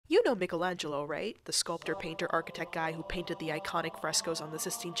know Michelangelo, right? The sculptor, painter, architect guy who painted the iconic frescoes on the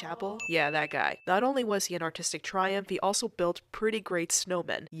Sistine Chapel? Yeah, that guy. Not only was he an artistic triumph, he also built pretty great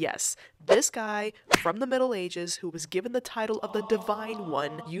snowmen. Yes, this guy from the Middle Ages, who was given the title of the Divine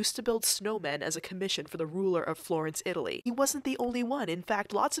One, used to build snowmen as a commission for the ruler of Florence, Italy. He wasn't the only one. In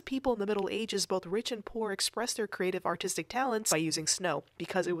fact, lots of people in the Middle Ages, both rich and poor, expressed their creative artistic talents by using snow.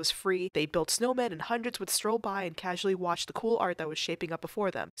 Because it was free, they built snowmen and hundreds would stroll by and casually watch the cool art that was shaping up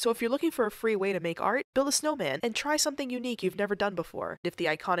before them. So if you're looking for a free way to make art, build a snowman and try something unique you've never done before. If the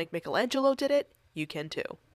iconic Michelangelo did it, you can too.